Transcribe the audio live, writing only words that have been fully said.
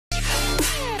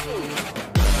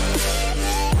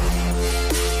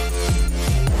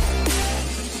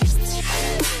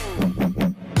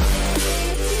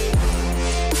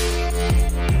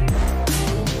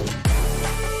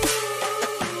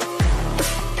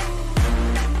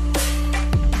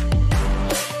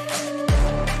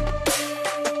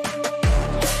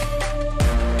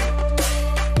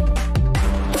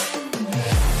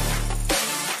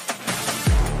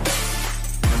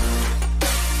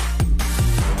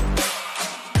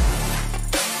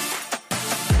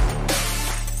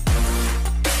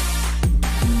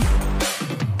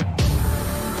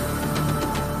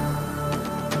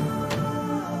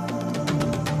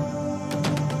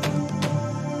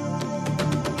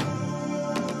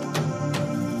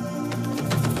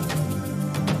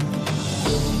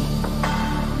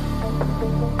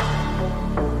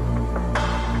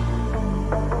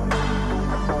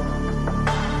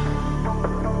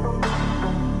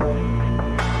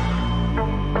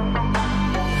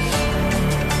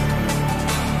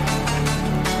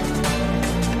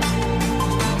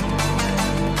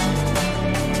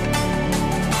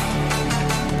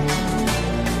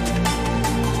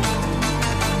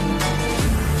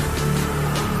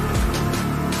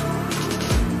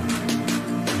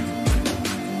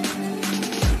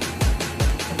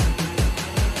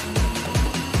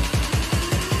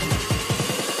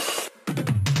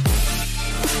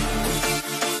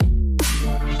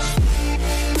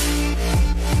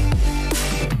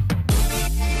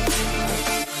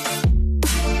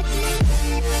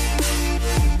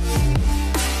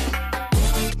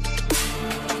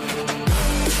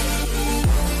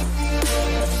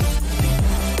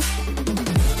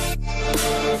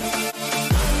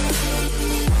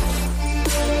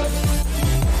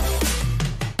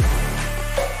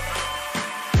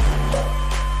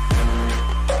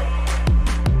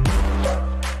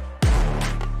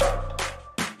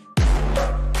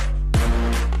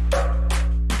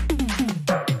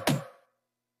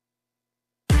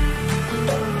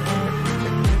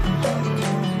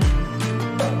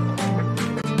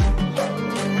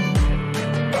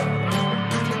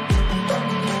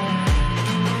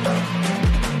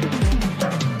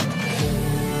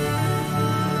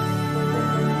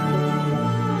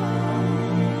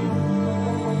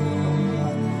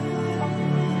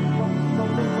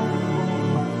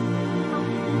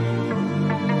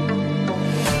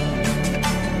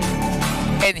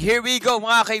And here we go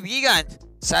mga kaibigan.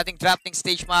 Sa ating drafting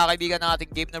stage mga kaibigan ng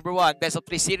ating game number 1. Best of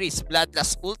 3 series.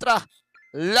 Bloodlust Ultra.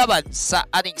 Laban sa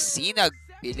ating Sinag,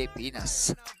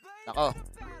 Pilipinas. Nako.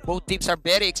 Both teams are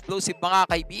very explosive mga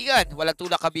kaibigan. Walang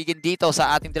tulak kabigin dito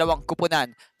sa ating dalawang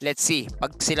kupunan. Let's see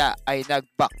pag sila ay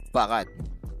nagbakbakan.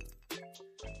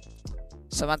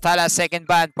 Samantala, second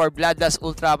ban for Bloodlust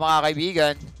Ultra mga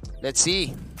kaibigan. Let's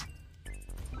see.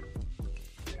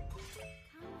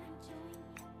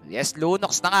 Yes,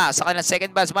 Lunox na nga sa kanilang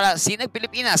second ban. Sinag,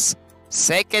 Pilipinas.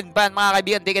 Second ban mga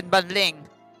kaibigan. Second ban Ling.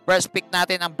 First pick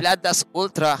natin ang Bloodlust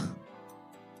Ultra.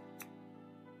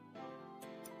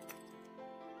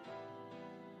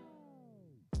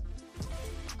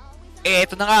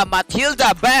 Ito na nga,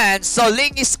 Matilda ban. So,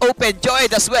 Ling is open. Joy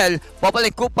as well.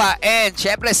 Popoleng Kupa. And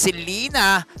syempre si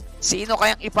Lina. Sino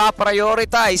kayang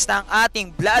ipaprioritize ng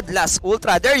ating Bloodlust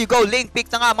Ultra? There you go. Ling pick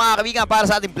na nga mga kaibigan para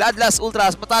sa ating Bloodlust Ultra.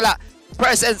 Samantala,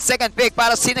 first and second pick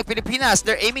para sa Sinag, Pilipinas.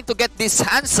 They're aiming to get this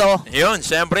Hanso. Yun,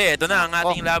 syempre. Ito na ang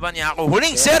ating laban niya ako.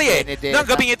 Huling serye ng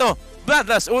gabing ito.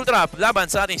 Bloodlust Ultra laban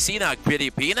sa ating Sinag,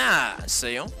 Pilipinas.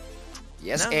 Ayun.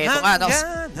 Yes, eto nga, no?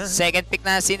 Second pick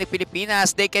na Sinag,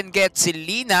 Pilipinas. They can get si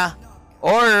Lina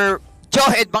or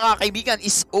Johead, mga kaibigan,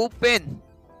 is open.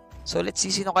 So, let's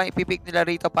see sino kaya ipipick nila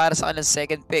rito para sa kanilang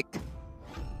second pick.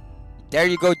 There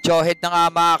you go, Johead na nga,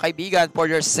 mga kaibigan, for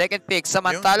your second pick.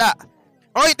 Samantala.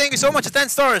 Okay, thank you so much. 10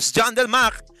 stars, John Del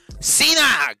Mac.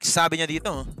 Sinag! Sabi niya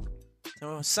dito.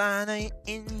 So, sana'y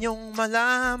inyong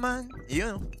malaman.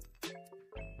 Yun.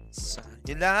 Sa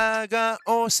Ilaga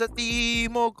o sa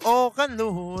Timog o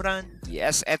Kanluran.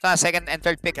 Yes, eto na, second and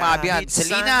third pick mga kaibigan.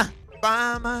 Selena.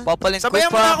 Popoleng Kupa. Sabayan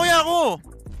mo na kuya ako.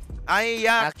 Ay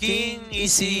aking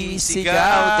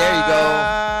isisigaw. There you go.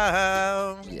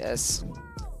 Yes.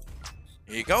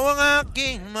 Ikaw ang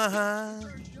aking mahal.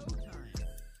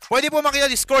 Pwede po makita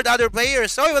Discord other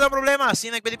players. Oy, walang problema.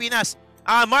 Sinag, Pilipinas.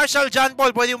 Marshall John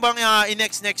Paul, pwede mo bang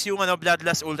i-next yung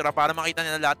Bloodlust Ultra para makita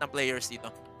nila lahat ng players dito?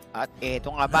 At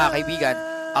eto nga mga kaibigan,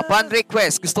 upon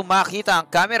request, gustong makita ang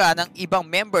camera ng ibang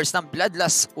members ng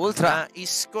Bloodlust Ultra.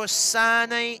 Nais ko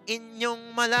sana'y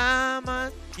inyong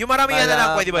malaman. Yung marami yan na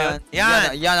lang, pwede ba yun?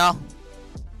 Yan. Yan o.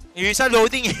 Yung isa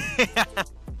loading.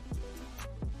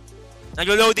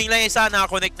 Naglo-loading lang yung isa,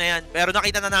 naka-connect na yan. Pero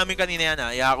nakita na namin kanina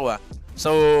yan Iyaku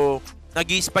So,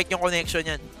 nag-spike yung connection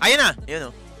yan. Ayan na.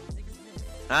 Yun o.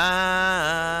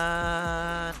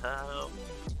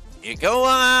 Ikaw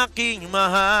ang aking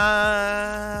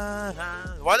mahal.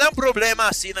 Walang problema,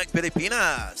 Sinag,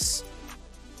 Pilipinas.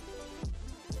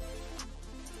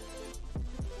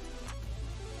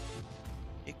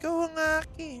 Ikaw ang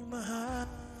aking mahal.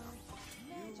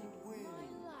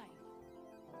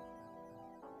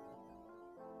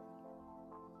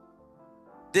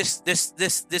 This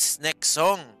next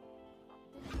song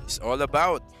is all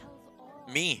about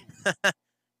me.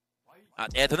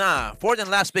 At eto na, fourth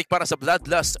and last pick para sa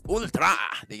Bloodlust Ultra.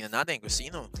 Tingnan natin kung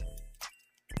sino.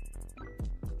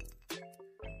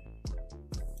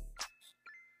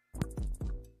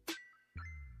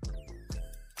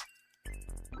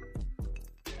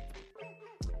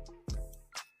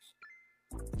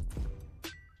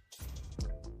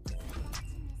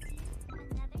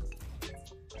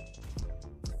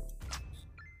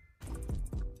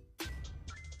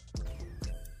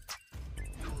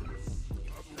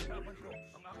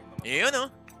 Yun o.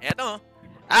 Eto.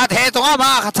 At eto nga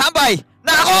mga katambay.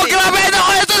 Nako, grabe na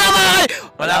ko. Ito na mga.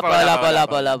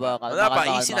 Wala pa.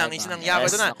 Easy lang yako.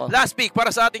 Ito na. Last pick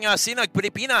para sa ating Sinag,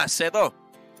 Pilipinas. Eto.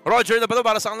 Roger na pala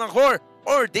para sa kanilang core.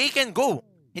 Or they can go.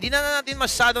 Hindi na natin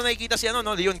masyado nakikita si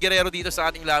Leon Guerrero dito sa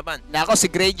ating laban. Nako,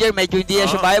 si Granger medyo hindi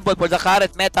siya viable for the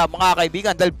current meta mga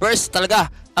kaibigan. Dahil burst talaga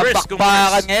ang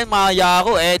bakbakan ngayon mga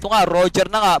yako. Ito nga, Roger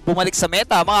na nga bumalik sa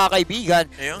meta mga kaibigan.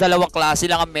 Dalawang klase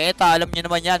lang ang meta. Alam niyo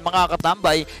naman yan mga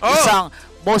katambay. Isang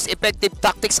most effective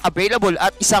tactics available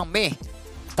at isang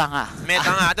tanga.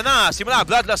 Meta nga. Ito na, simula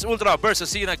Bloodlust Ultra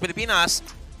versus Sinag, Pilipinas.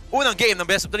 Unang game ng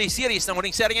Best of 3 series ng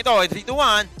muling sharing ito. 3, 2,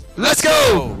 1. Let's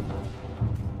go!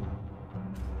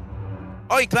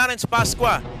 Oy, Clarence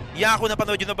Pasqua. Yako,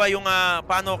 napanood nyo na ba yung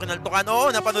paano kinaltukan?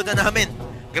 Oo, napanood na namin.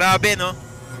 Grabe, no?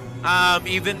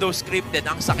 Even though scripted,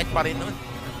 ang sakit pa rin nun.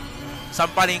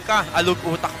 Sampaling ka, alog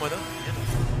utak mo nun.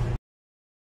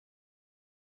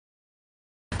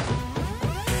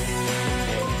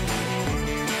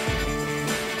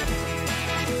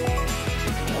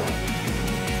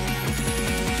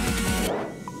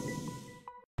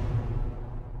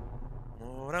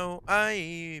 Muraw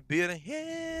ay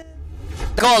birhen.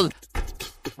 Call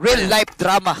real life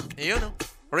drama. Ayun, no?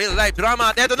 Real life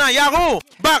drama. At eto na, Yahoo!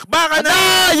 Bakbakan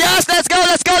na! Yes, let's go,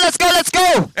 let's go, let's go, let's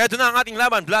go! Eto na ang ating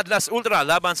laban, Bloodlust Ultra,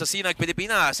 laban sa Sinag,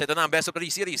 Pilipinas. Eto na ang Best of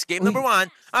 3 Series, game number 1.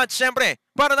 At syempre,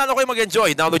 para lalo kayo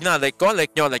mag-enjoy, download na, like ko,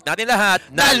 like nyo, like natin lahat.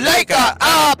 Na-like ka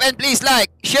up! And please like,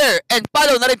 share, and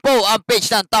follow na rin po ang page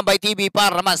ng Tambay TV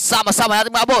para naman sama-sama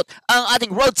natin maabot ang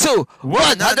ating road to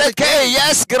 100K!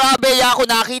 Yes, grabe, Yako,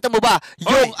 nakita mo ba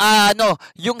yung,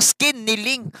 yung skin ni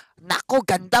Ling? Nako,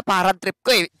 ganda, parang trip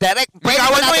ko eh. Direct,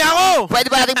 pwede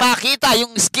ba natin makita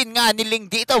yung skin nga ni Ling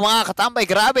dito, mga katambay?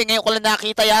 Grabe, ngayon ko lang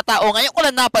nakita yata, o ngayon ko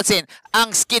lang napansin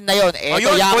ang skin na yun.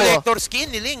 Eto, Yako. Collector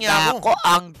skin ni Ling, Yako. Nako,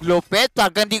 ang lupet.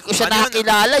 Hanggang di ko siya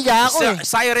nakilala, Yako.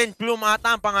 Siren Plume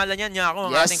ata ang pangalan niyan,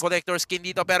 Yako. Ang ating collector skin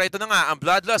dito. Pero ito na nga, ang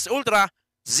Bloodlust Ultra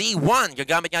Z1.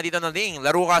 Gagamit nga dito ng Ling.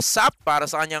 Laro ka Sap para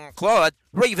sa kanyang Claude.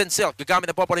 Raven Silk.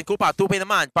 Gagamit ng Popolin Kupa. Tupay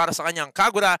naman para sa kanyang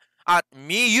Kagura. At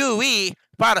Miyui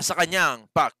para sa kanyang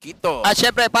Pakito. At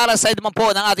syempre para sa naman po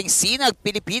ng ating Sinag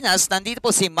Pilipinas, nandito po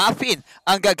si Muffin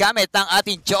ang gagamit ng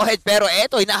ating Johead. Pero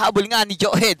eto, hinahabol nga ni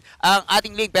Johead ang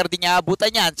ating Ling pero di niya abutan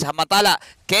yan. Samantala,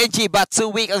 Kenji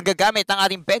Batsuwik ang gagamit ng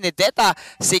ating Benedetta.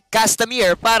 Si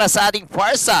Castamir para sa ating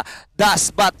Farsa.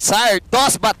 Dos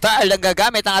Batar ang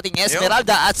gagamit ng ating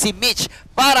Esmeralda. At si Mitch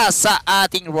para sa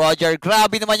ating Roger.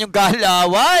 Grabe naman yung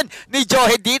galawan ni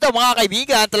Johead dito, mga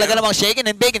kaibigan. Talaga namang shaking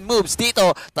and baking moves dito.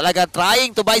 Talaga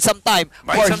trying to buy some time.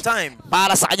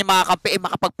 Para sa kanyang mga kampi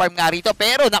makapag-farm nga rito.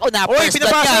 Pero naku, na-first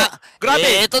blood nga. Grabe.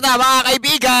 Ito na, mga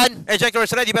kaibigan.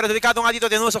 Ejectors ready pero delikado nga dito.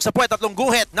 Tinusok sa puwet. 3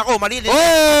 guhit. Naku, malilit.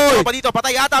 Oh! Pa dito,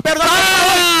 patay ata. Pero what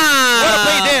a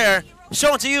play there.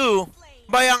 Shown to you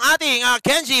by ang ating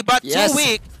Kenji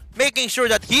Batsuwik. Making sure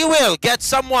that he will get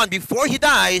someone before he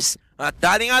dies. At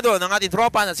dali nga doon ang ating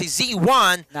tropa na si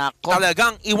Z1.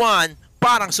 Talagang iwan.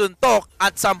 Parang suntok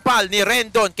at sampal ni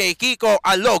Rendon kay Kiko,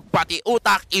 alog, pati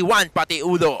utak, iwan, pati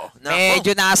ulo.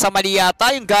 Medyo nasa mali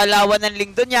yata yung galawan ng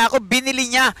Ling doon niya. Ako,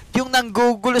 binili niya yung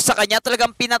nanggugulo sa kanya.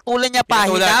 Talagang pinatulan niya pa,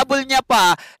 hinabol niya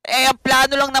pa. Eh, ang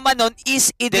plano lang naman nun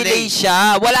is i-delay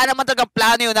siya. Wala naman talagang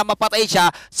plano yun na mapatay siya.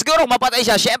 Siguro mapatay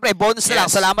siya, syempre, bonus na lang,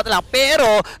 salamat na lang.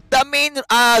 Pero, the main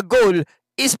goal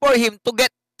is for him to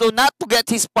not to get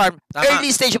his farm early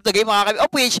stage of the game, mga kaibigan,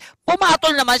 of which pumatol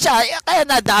naman siya, kaya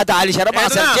nadadali siya ng mga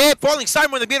Sir Jeff. Falling Star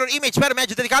mo, nag-mirror image, pero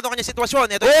medyo delikado ang kanyang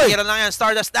sitwasyon. Ito yung lang yan,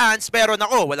 Stardust Dance, pero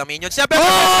nako, walang minions siya. Pero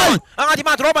ang ating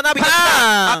mga tropa nabigyan sila.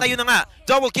 At ayun na nga,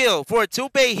 double kill for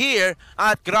Tupay here.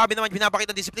 At grabe naman pinapakita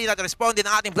ng disiplina at respond din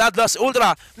ng ating Bloodlust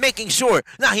Ultra, making sure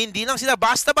na hindi lang sila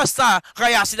basta-basta,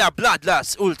 kaya sila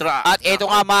Bloodlust Ultra. At ito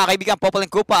nga, mga kaibigan, Popolin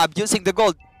Kupa abusing the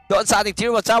gold doon sa ating tier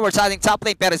 1 tower, sa ating top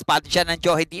lane, pero spotted siya ng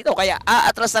Johead dito, kaya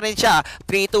aatras na rin siya.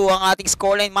 3-2 ang ating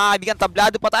scoreline, mga kaibigan.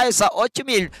 Tablado pa tayo sa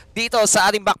 8,000 dito sa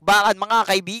ating bakbakan, mga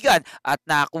kaibigan. At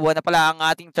nakuha na pala ang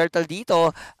ating turtle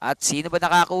dito. At sino ba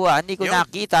nakakuha? Hindi ko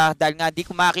nakita, dahil nga hindi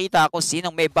ko makita kung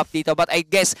sinong may buff dito. But I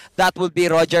guess that will be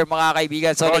Roger, mga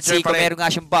kaibigan. So let's see kung meron nga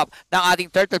siyang buff ng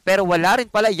ating turtle, pero wala rin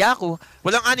pala, Yaku.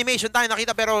 Walang animation tayo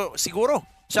nakita, pero siguro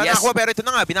siya nakakuha, pero ito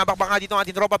na nga, binabakbak nga dito ng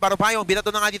ating tropa para payong,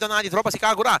 binato na nga dito ng ating tropa si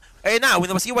Kagura. Eh na,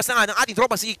 winamasiwas na nga ng ating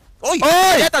tropa si...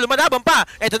 Benedetta, lumalaban pa!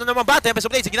 Ito na naman ba, Tempest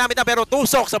of Blades, ginamit na, pero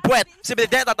tusok sa puwet. Si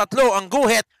Benedetta, 3 ang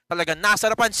guhit. Talagang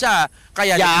nasarapan siya,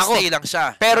 kaya nag-stay lang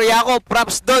siya. Pero Yako,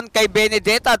 props doon kay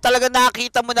Benedetta. Talagang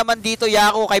nakita mo naman dito,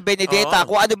 Yako, kay Benedetta,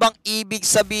 kung ano bang ibig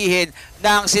sabihin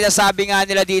ng sinasabi nga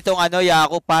nila dito,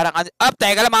 Yako, parang...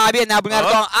 teka lang, mga kaibigan, nabol nga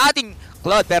ito ang ating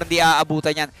Claude, pero di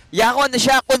aabutan yan. Yako na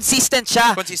siya, consistent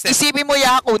siya. Isipin mo,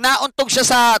 Yako, nauntog siya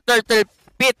sa turtle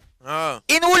pit.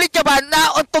 Inulit niya ba?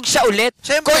 Nauntog siya ulit.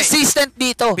 Siyempre, consistent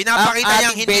dito. Pinapakita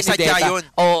niya hindi sadya yun.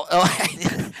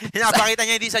 Pinapakita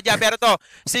niya hindi sadya. Pero to,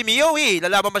 si Miyui,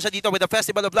 lalaban ba siya dito with the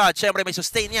Festival of Blood? Siyempre, may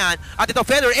sustain yan. At ito,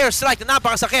 Feather Air Strike na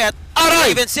napakasakit.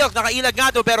 Raven Silk, nakailag nga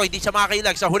doon, pero hindi siya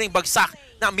makakailag sa huling bagsak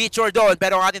na Meteor doon.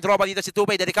 Pero ang ating tropa dito si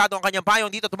Tupay, delikado ang kanyang payong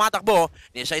dito, tumatakbo.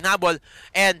 Hindi siya inabol.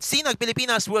 And Sinag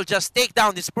Pilipinas will just take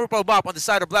down this purple buff on the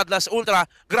side of Bloodlust Ultra.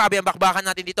 Grabe ang bakbakan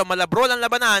natin dito. Malabro lang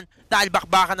labanan dahil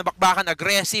bakbakan na bakbakan.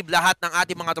 Aggressive lahat ng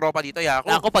ating mga tropa dito, Yako.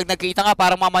 Ako, pag nakita nga,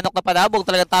 parang mamanok na palabog.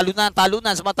 Talagang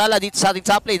talunan. Samantala dito sa ating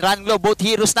top lane, Running Glow, both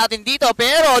heroes natin dito.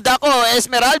 Pero,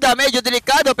 Esmeralda, medyo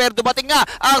delikado. Pero dumating nga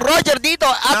ang Roger dito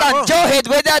at ang Johead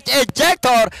with that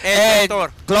ejector. And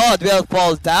Claude will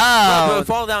fall down.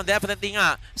 Fall down definitely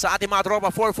nga sa ating mga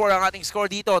tropa. 4-4 ang ating score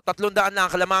dito. 300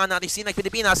 lang kalamangan natin Sinag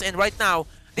Pilipinas, and right now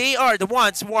they are the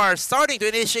ones who are starting to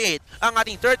initiate ang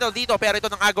ating turtle dito, pero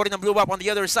ito ng agaw rin ng blue buff on the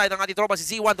other side. Ang ating tropa si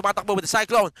Z1 tumatakbo with the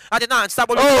Cyclone. At na,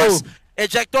 unstoppable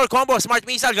ejector combo, smart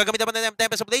missile, gagamit naman ng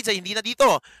Tempest of Blades, ay hindi na dito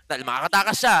dahil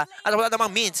makakatakas siya at wala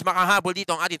namang means makahabol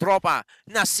dito ang ating tropa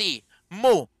na si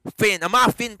Mo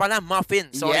Muffin pala, Muffin.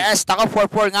 Sorry. Yes, taka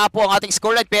 4-4 nga po ang ating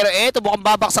scoreline. Pero eto, mukhang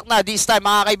babaksak na this time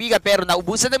mga kaibigan. Pero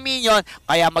naubusan ng minion,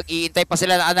 kaya mag-iintay pa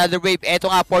sila ng another wave. Eto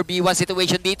nga, 4v1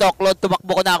 situation dito. Claude,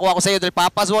 tumakbo ko, nakuha ko sa'yo dahil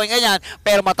papaswing ganyan.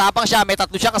 Pero matapang siya, may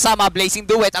tatlo siya kasama. Blazing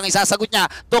Duet ang isasagot niya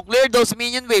to clear those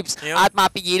minion waves. At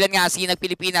mapigilan nga Sinag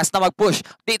Pilipinas na mag-push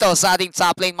dito sa ating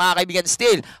top lane mga kaibigan.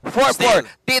 Still, 4-4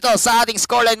 dito sa ating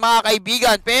scoreline mga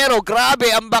kaibigan. Pero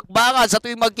grabe ang bakbakan sa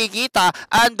tuwing magkikita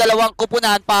ang dalawang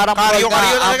kupunan para Karyo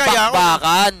ang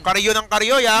bakbakan. Karyo ng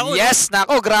karyo, Yako. Yes,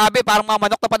 nako, grabe. Parang mga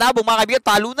manok na panabong mga kaibigan.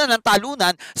 Talunan ng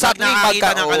talunan sa tuwing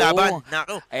ng kalaban.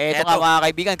 Nako. Eto nga mga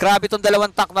kaibigan. Grabe itong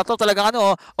dalawang tak na to. Talagang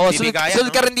ano,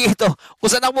 sunod ka rin dito. Kung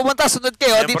saan ako pumunta, sunod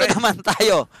kayo. Dito naman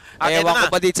tayo. Ewan ko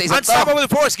pa dito sa isang to. Unstoppable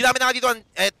Force. Ginamit na nga dito ang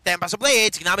Tempest of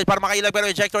Blades. Ginamit para makailag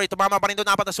pero ejector. Tumama pa rin doon.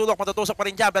 Apat na sulok. Matutusok pa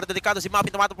rin dyan. Pero delikado si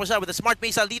Muffin. Tumatapos siya with a smart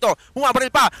missile dito. Humabaril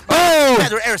pa.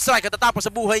 Feather airstrike at tatapos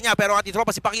sa buhay niya. Pero ang ating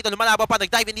tropa si Paquito lumalaban pa.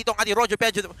 Nag-dive in dito ang ating Roger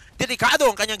Pedro. Delikado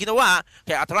ang kanyang ginawa.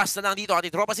 Kaya atras na lang dito ang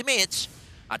ating tropa si Mitch.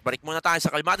 At balik muna tayo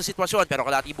sa kalmado sitwasyon. Pero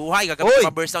kalati buhay. Gagawin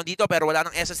pa burst down dito. Pero wala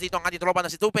ng SS dito ang ating tropa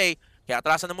na si Tupay. Kaya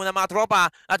atrasan na muna mga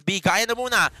tropa. At bigayan na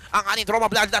muna ang ating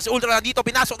tropa Bloodlust Ultra dito.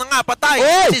 Pinasok na nga. Patay.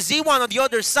 Si Z1 on the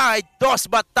other side. Dos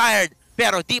but tired.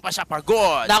 Pero di pa siya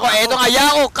pagod. Nako, eto nga,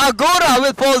 Yako Kagura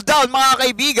will fall down mga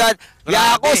kaibigan.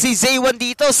 Yako, si Z1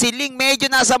 dito, si Ling medyo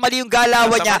nasa mali yung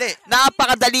galawan niya.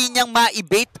 Napakadali niyang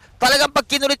ma-bait. Talagang pag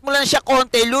kinulit mo lang siya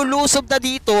konti, lulusob na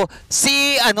dito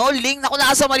si Ling. Naku,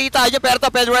 nasa mali tayo. Pero to,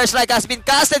 Pedro's strike has been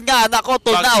casted nga. Nako, to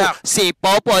now, si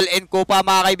Popol and Kupa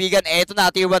mga kaibigan. Eto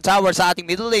na, tier 1 tower sa ating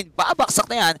middle lane. Babaksak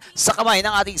na yan sa kamay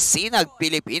ng ating Sinag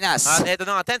Pilipinas. At eto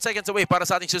na nga, 10 seconds away para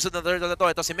sa ating susunod na turtle na to.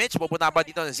 Ito si Mitch, pupunta pa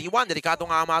dito ng Z1. Delikado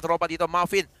nga ang mga tropa dito,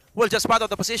 Muffin will just spot out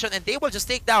the position and they will just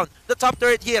take down the top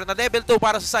turret here na level 2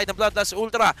 para sa side ng Bloodlust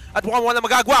Ultra. At mukhang wala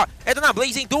magagawa. Ito na,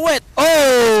 Blazing Duet.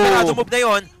 Desperado move na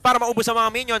yun para maubos ang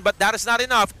mga minion, but that is not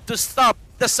enough to stop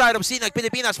the side of Sinag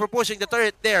Pilipinas for pushing the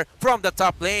turret there from the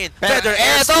top lane. Pero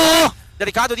eto!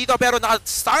 Delikado dito pero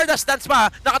naka-Stardust dance pa,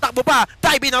 nakatakbo pa,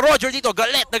 dive in na Roger dito,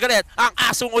 galit na galit ang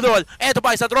asong ulol. Eto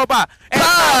pa, isang tropa. Eto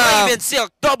na, Raven Silk,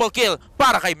 double kill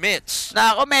para kay Mitch.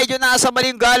 Nako, medyo nasa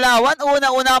maling galawan.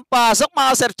 Una-una ang pasok,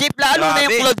 mga Sir Chip. Lalo na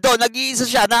yung Claude doon. Nag-iisa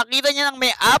siya. Nakita niya nang may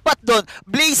apat doon.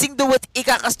 Blazing Duet,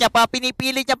 ikakas niya pa.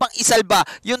 Pinipilit niya pang isalba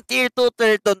yung tier 2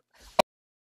 turtle.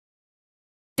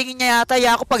 Tingin niya yata,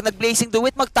 Yako, pag nag-Blazing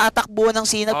Duet, magtatakbo ng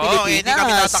Sinag Pilipinas. Hindi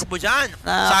kami tatakbo dyan.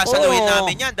 Sasaluhin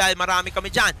namin yan dahil marami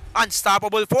kami dyan.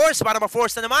 Unstoppable Force para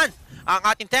ma-force na naman ang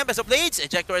ating Tempest of Blades.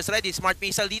 Ejector is ready. Smart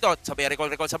missile dito. Sabi,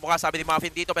 recall sa mukha. Sabi ni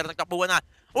Muffin dito pero nagtakbuhan na.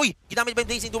 Uy, ginamit ba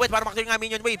yung Blazing Duet para makakita nga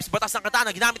minion waves? Batas ng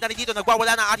katana. Ginamit na rin dito.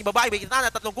 Nagwawala na ang ating babae. May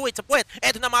katana. Tatlong guhit sa puwet.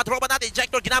 Eto na mga tropa natin.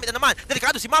 Ejector ginamit na naman.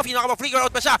 Delikado si Muffin. Nakapag-flicker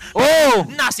out pa siya.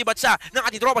 Nasibat siya ng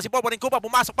ating tropa. Si Popo rin Kupa.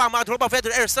 Pumasok pa ang mga tropa.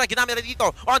 Feather Airstrike. Ginamit na rin dito.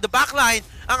 On the backline,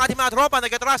 ang ating mga tropa.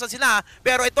 Nagkatrasan sila.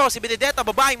 Pero ito, si Benedetta,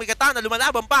 babaeng may katana.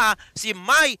 Lumalaban pa. Si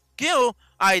Mai Q.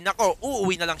 Ay, nako,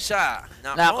 uuwi na lang siya.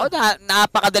 Nako,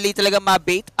 napakadali talaga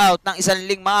ma-bait out ng isang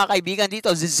Ling mga kaibigan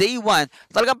dito, si Z1.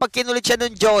 Talagang pag kinulit siya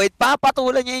ng Joyd,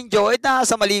 papatulan niya yung Joyd na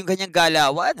sa mali yung kanyang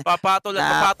galawan. Papatol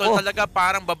talaga,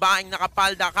 parang babaeng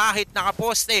nakapalda kahit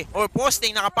nakaposte or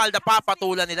posting nakapalda,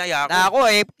 papatulan nila, Yako. Nako,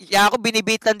 Yako,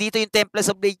 binibait lang dito yung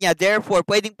Tempest of Blade niya. Therefore,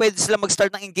 pwede sila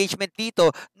mag-start ng engagement dito,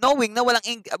 knowing na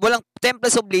walang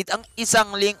Tempest of Blade ang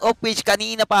isang Ling, of which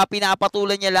kanina pa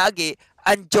pinapatulan niya lagi.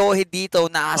 Ang Johe dito,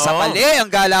 nasa mali ang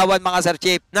galawan mga Sir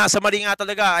Chip. Nasa mali nga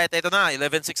talaga. At ito na,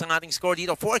 11-6 ang ating score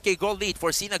dito. 4K gold lead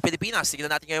for Sinag Pilipinas. Tignan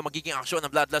natin ngayon magiging aksyon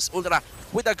ng Bloodlust Ultra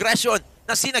with aggression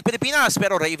na Sinag Pilipinas.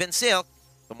 Pero Raven Silk,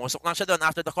 tumusok lang siya doon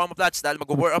after the camouflage dahil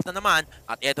mag-war off na naman.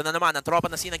 At ito na naman ang tropa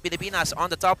ng Sinag Pilipinas on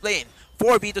the top lane.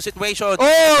 4v2 situation.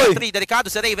 3, delikado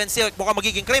sa Raven Silk. Mukhang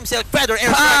magiging Cream Silk. Feather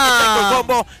Airstrike. Ejector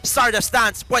combo. Stardust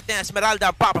Dance. Puwet na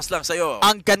Esmeralda. Papas lang sa'yo.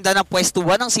 Ang ganda ng pwesto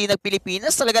 1 ng Sinag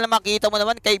Pilipinas. Talaga na makita mo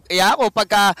naman kay Yako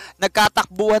pagka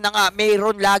nagkatakbuhan na nga,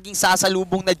 mayroon laging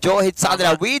sasalubong na Johed sa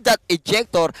kanila with that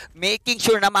ejector, making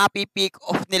sure na mapipick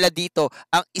off nila dito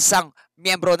ang isang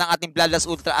miyembro ng ating Bloodlust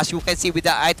Ultra. As you can see with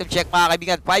the item check mga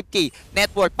kaibigan, 5K net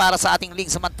worth para sa ating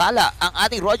Ling. Samantala, ang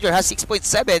ating Roger has 6.7.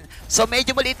 So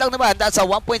medyo maliit lang naman dahil sa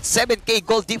 1.7K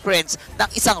gold difference ng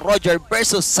isang Roger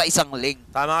versus sa isang Ling.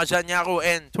 Tama ka dyan, Yako.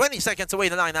 And 20 seconds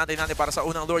away na lang natin para sa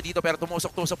unang lure dito. Pero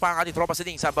tumusok-tusok pa ang ating tropa si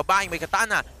Ling sa babaeng may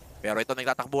katana. Pero ito,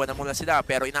 nagtatakbuhan na muna sila.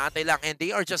 Pero inaantay lang. And they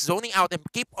are just zoning out and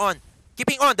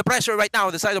keeping on the pressure right now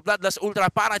on the side of Bloodlust Ultra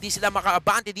para di sila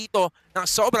makaabante dito ng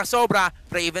sobra-sobra.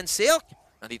 Raven Silk,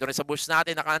 nandito rin sa bush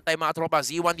natin, nakaantay mga tropa.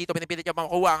 Z1 dito, pinipilit niya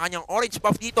makuha ang kanyang orange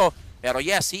buff dito. Pero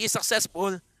yes, he is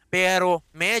successful. Pero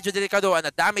medyo delikado na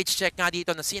damage check nga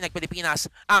dito ng Sinag Pilipinas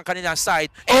ang kanilang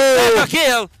side. And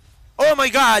kill! Oh my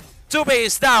God! Tambay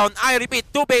is down. I repeat,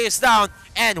 Tambay is down.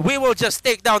 And we will just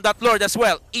take down that Lord as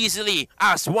well. Easily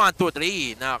as 1, 2,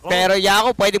 3. Nako. Pero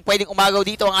Yako, pwedeng umagaw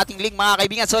dito ang ating link mga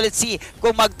kaibigan. So let's see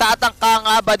kung magtatangka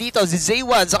nga ba dito si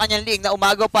J1 sa kanyang link na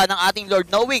umagaw pa ng ating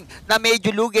Lord, knowing na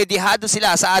medyo lugi, dihado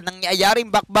sila sa nangyayaring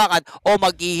bakbakan, o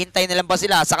maghihintay na lang ba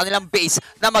sila sa kanilang base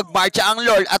na magmarcha ang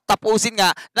Lord at tapusin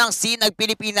nga ng Sinag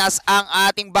Pilipinas ang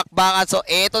ating bakbakan. So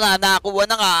eto na, nakakuha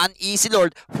na nga ang easy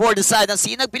Lord for the side ng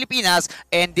Sinag Pilipinas,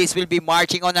 and this will be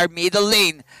marching on our middle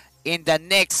lane in the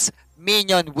next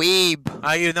minion wave.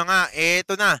 Ayun na nga,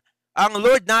 eto na. Ang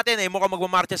Lord natin ay mukhang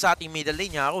magmamarcha sa ating middle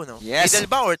lane niya ako, no? Yes. Middle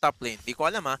ba or top lane? Di ko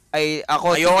alam, ha?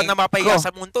 Ayoko na mapahiya sa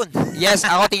Moonton. Yes,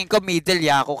 ako tingin ko middle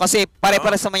Yako kasi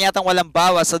pare-pares naman yatang walang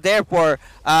bawas. So therefore,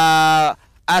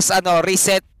 as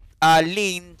reset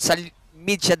lane sa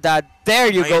mid siya dad. There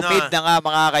you go, mid na nga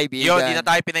mga kaibigan. Yun, di na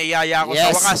tayo pinahiyaya ko.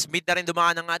 Yes. Sa wakas, mid na rin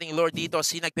dumaan ang ating Lord dito,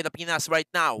 Sinag Pilipinas right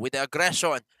now with the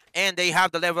aggression. And they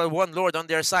have the level 1 Lord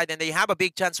on their side, and they have a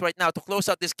big chance right now to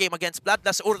close out this game against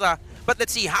Bloodlust Ultra. But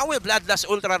let's see, how will Bloodlust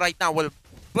Ultra right now will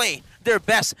play their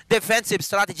best defensive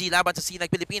strategy laban sa Sinag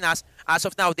Pilipinas. As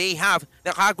of now, they have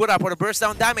the Kagura for the burst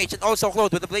down damage and also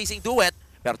Claude with the blazing duet.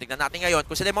 Pero tingnan natin ngayon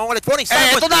kung sila maungulit. Falling Star.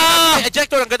 Eto na!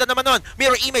 Ejector, ang ganda naman nun.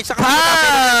 Mirror image sa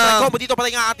kanila. Combo dito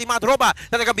pala yung ating mga tropa.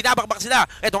 Talagang binabakbak sila.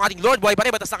 Etong ating Lord Boy pa rin.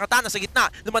 Batas nakatana sa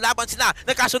gitna. Lumalaban sila.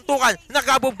 Nagkasuntukan.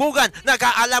 Nagkabugbugan.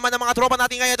 Nagkaalaman ng mga tropa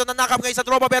natin ngayon. Ito nanakap ngayon sa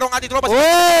tropa. Pero ang ating tropa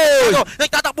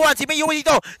nagtatakbuhan. Si Moymoy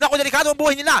dito. Naku, delikado ang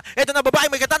buhay nila. Ito na babae.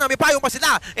 May katana. May payong pa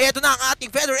sila. Ito na ang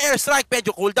ating Feather Air Strike. Medyo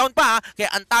cooldown pa.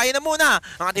 Kaya antayin na muna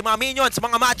ang ating mga minions.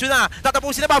 Mga macho na.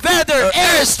 Tatapusin na ba? Feather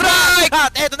Air Strike!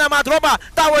 At ito na mga tropa.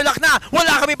 Tower lock na.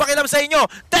 Wala kami pakialam sa inyo.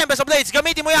 Tempest of Blades,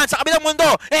 gamitin mo yan sa kabilang mundo.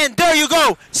 And there you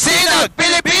go. Sinag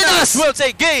Pilipinas will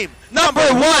say game number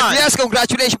 1. Yes,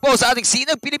 congratulations po sa ating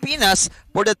Sinag Pilipinas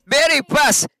for that very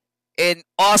fast and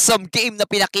awesome game na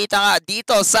pinakita nga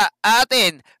dito sa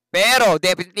atin. Pero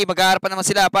definitely mag-aarapan naman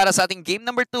sila para sa ating game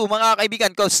number 2 mga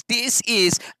kaibigan, because this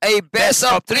is a best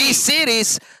of 3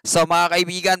 series. So mga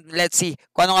kaibigan, let's see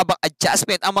kung ano nga bang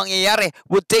adjustment ang mangyayari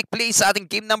would take place sa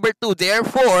ating game number 2.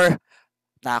 Therefore,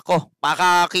 nako,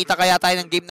 makakita kaya tayo ng game